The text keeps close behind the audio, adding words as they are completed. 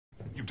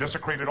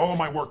desecrated all of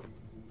my work.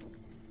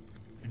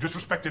 You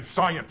disrespected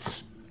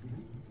science.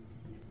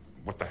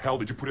 What the hell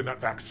did you put in that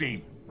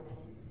vaccine?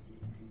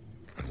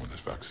 And when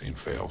this vaccine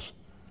fails,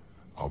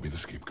 I'll be the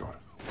scapegoat.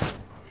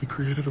 He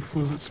created a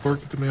flu that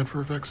sparked the demand for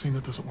a vaccine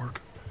that doesn't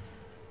work.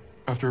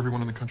 After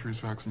everyone in the country is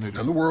vaccinated.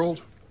 And the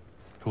world.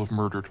 He'll have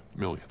murdered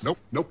millions.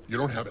 Nope, you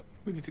don't have it.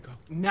 We need to go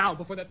now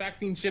before that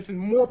vaccine ships and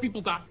more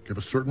people die. Give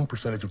a certain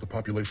percentage of the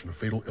population a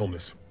fatal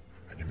illness,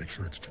 and you make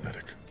sure it's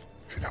genetic.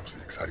 See, that was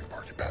the exciting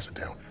part. You pass it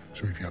down.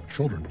 So if you have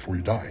children before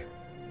you die.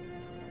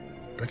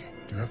 Becky,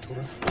 do you have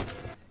children?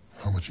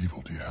 How much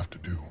evil do you have to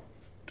do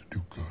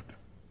good?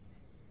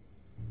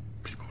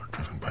 People are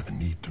driven by the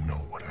need to know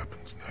what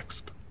happens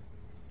next.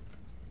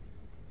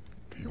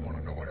 Do you want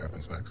to know what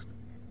happens next?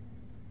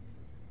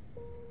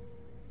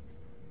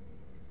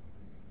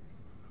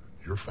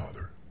 Your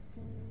father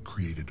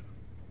created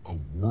a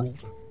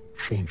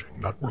world-changing,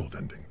 not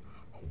world-ending,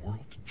 a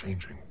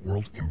world-changing,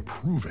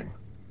 world-improving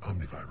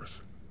omnivirus.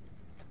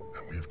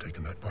 And we have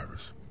taken that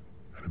virus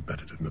and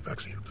embedded it in the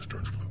vaccine of the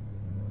Stearns flu.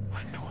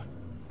 I knew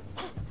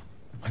it.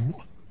 I knew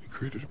it. He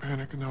created a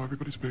panic, and now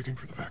everybody's begging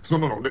for the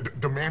vaccine. No.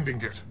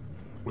 Demanding it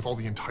with all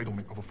the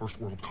entitlement of a first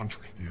world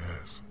country.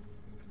 Yes.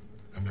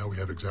 And now we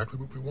have exactly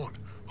what we want.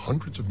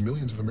 Hundreds of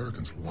millions of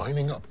Americans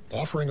lining up,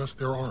 offering us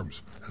their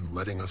arms, and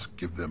letting us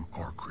give them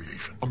our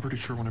creation. I'm pretty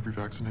sure when every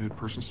vaccinated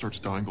person starts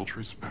dying, they'll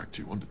trace it back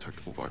to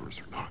undetectable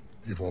virus or not.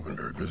 You've all been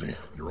very busy.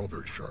 You're all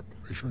very sharp.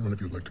 Are you sure none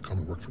of you would like to come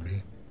and work for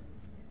me?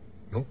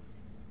 No?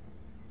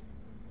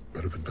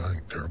 Better than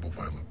dying terrible,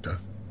 violent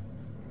death?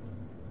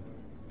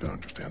 Then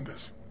understand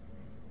this.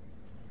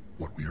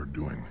 What we are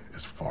doing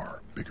is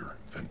far bigger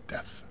than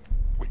death.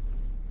 Wait,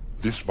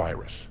 this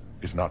virus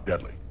is not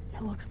deadly.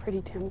 It looks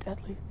pretty damn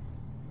deadly.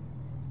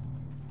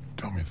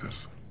 Tell me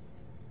this.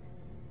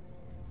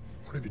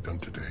 What have you done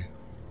today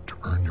to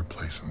earn your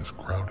place in this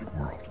crowded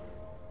world?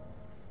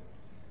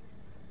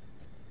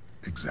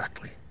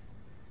 Exactly.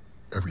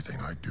 Everything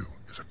I do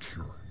is a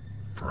cure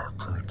for our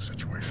current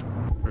situation.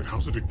 Wait,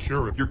 how's it a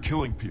cure if you're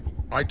killing people?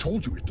 I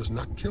told you it does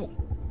not kill.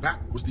 That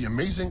was the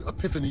amazing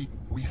epiphany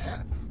we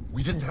had.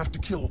 We didn't have to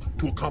kill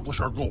to accomplish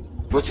our goal.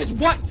 Which is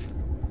what?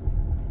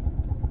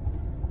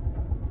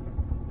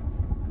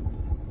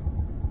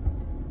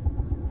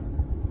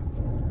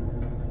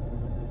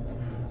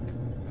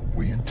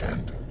 We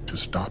intend to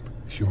stop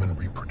human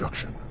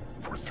reproduction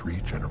for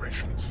 3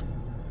 generations.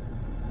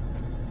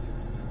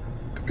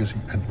 The busy,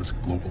 endless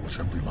global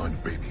assembly line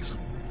of babies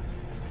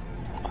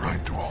will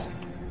grind to a halt.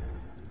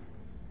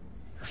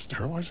 You're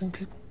sterilizing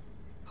people?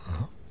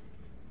 Uh-huh.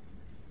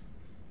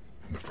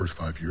 In the first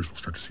 5 years, we'll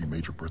start to see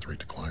major birth rate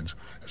declines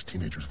as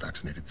teenagers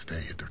vaccinated today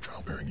hit their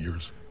childbearing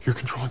years. You're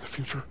controlling the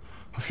future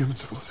of human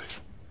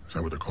civilization. Is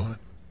that what they're calling it?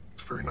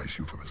 It's a very nice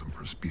euphemism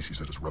for a species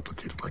that is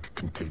replicated like a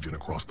contagion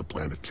across the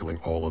planet, killing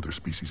all other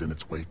species in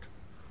its wake.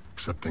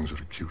 Except things that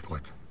are cute,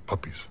 like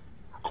puppies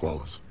or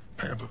koalas.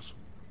 Pandas.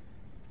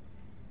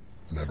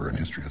 Never in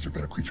history has there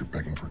been a creature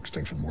begging for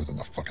extinction more than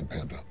the fucking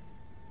panda.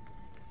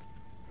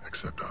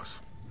 Except us.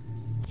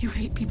 You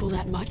hate people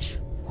that much?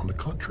 On the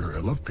contrary, I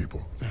love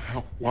people.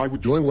 How? Why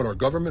would Doing what our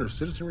government or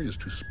citizenry is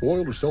too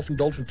spoiled or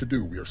self-indulgent to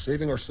do. We are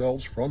saving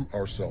ourselves from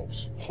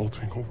ourselves.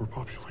 Halting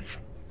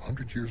overpopulation.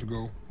 100 years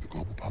ago, the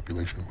global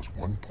population was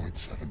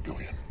 1.7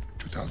 billion.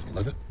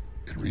 2011,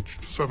 it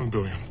reached 7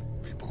 billion.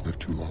 People live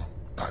too long,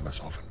 die less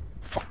often,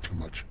 fuck too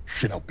much,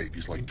 shit out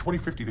babies like... In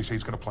 2050, they say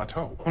it's going to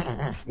plateau.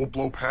 We'll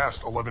blow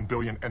past 11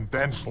 billion and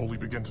then slowly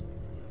begin to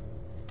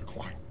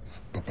decline.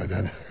 But by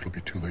then, it'll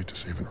be too late to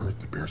save an Earth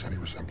that bears any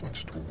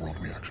resemblance to a world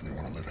we actually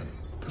want to live in.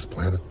 This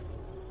planet.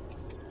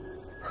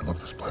 I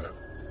love this planet.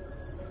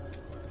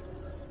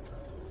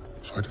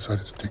 So I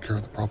decided to take care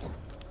of the problem.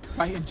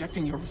 By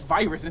injecting your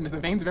virus into the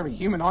veins of every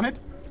human on it?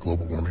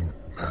 Global warming,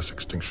 mass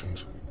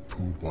extinctions,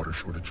 food, water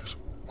shortages.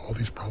 All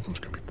these problems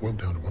can be boiled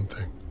down to one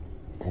thing.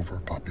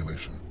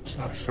 Overpopulation. It's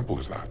not as simple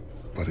as that.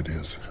 But it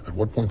is. At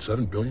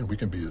 1.7 billion, we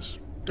can be as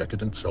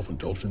decadent,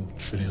 self-indulgent, and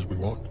shitty as we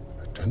want.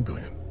 At 10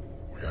 billion,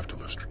 we have to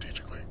live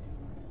strategically.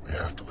 We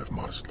have to live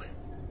modestly.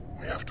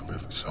 We have to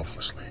live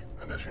selflessly.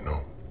 And as you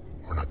know,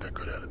 we're not that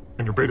good at it.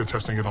 And you're beta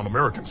testing it on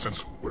Americans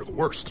since we're the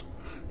worst.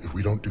 If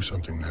we don't do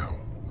something now,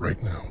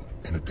 right now,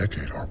 in a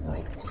decade, our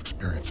world will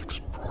experience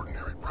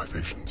extraordinary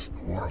privations.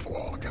 A war of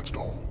all against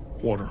all.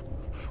 Water.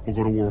 We'll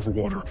go to war over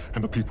water,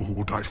 and the people who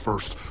will die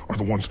first are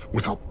the ones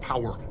without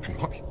power and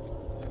money.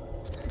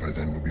 And by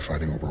then, we'll be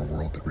fighting over a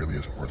world that really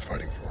isn't worth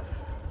fighting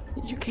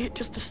for. You can't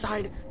just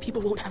decide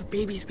people won't have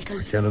babies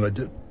because... I can and I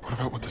did. What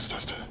about what this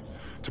does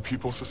to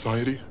people's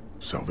society?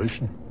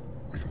 Salvation.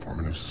 We can form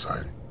a new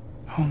society.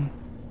 Home.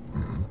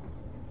 Mm-hmm.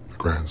 The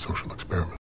grand social experiment.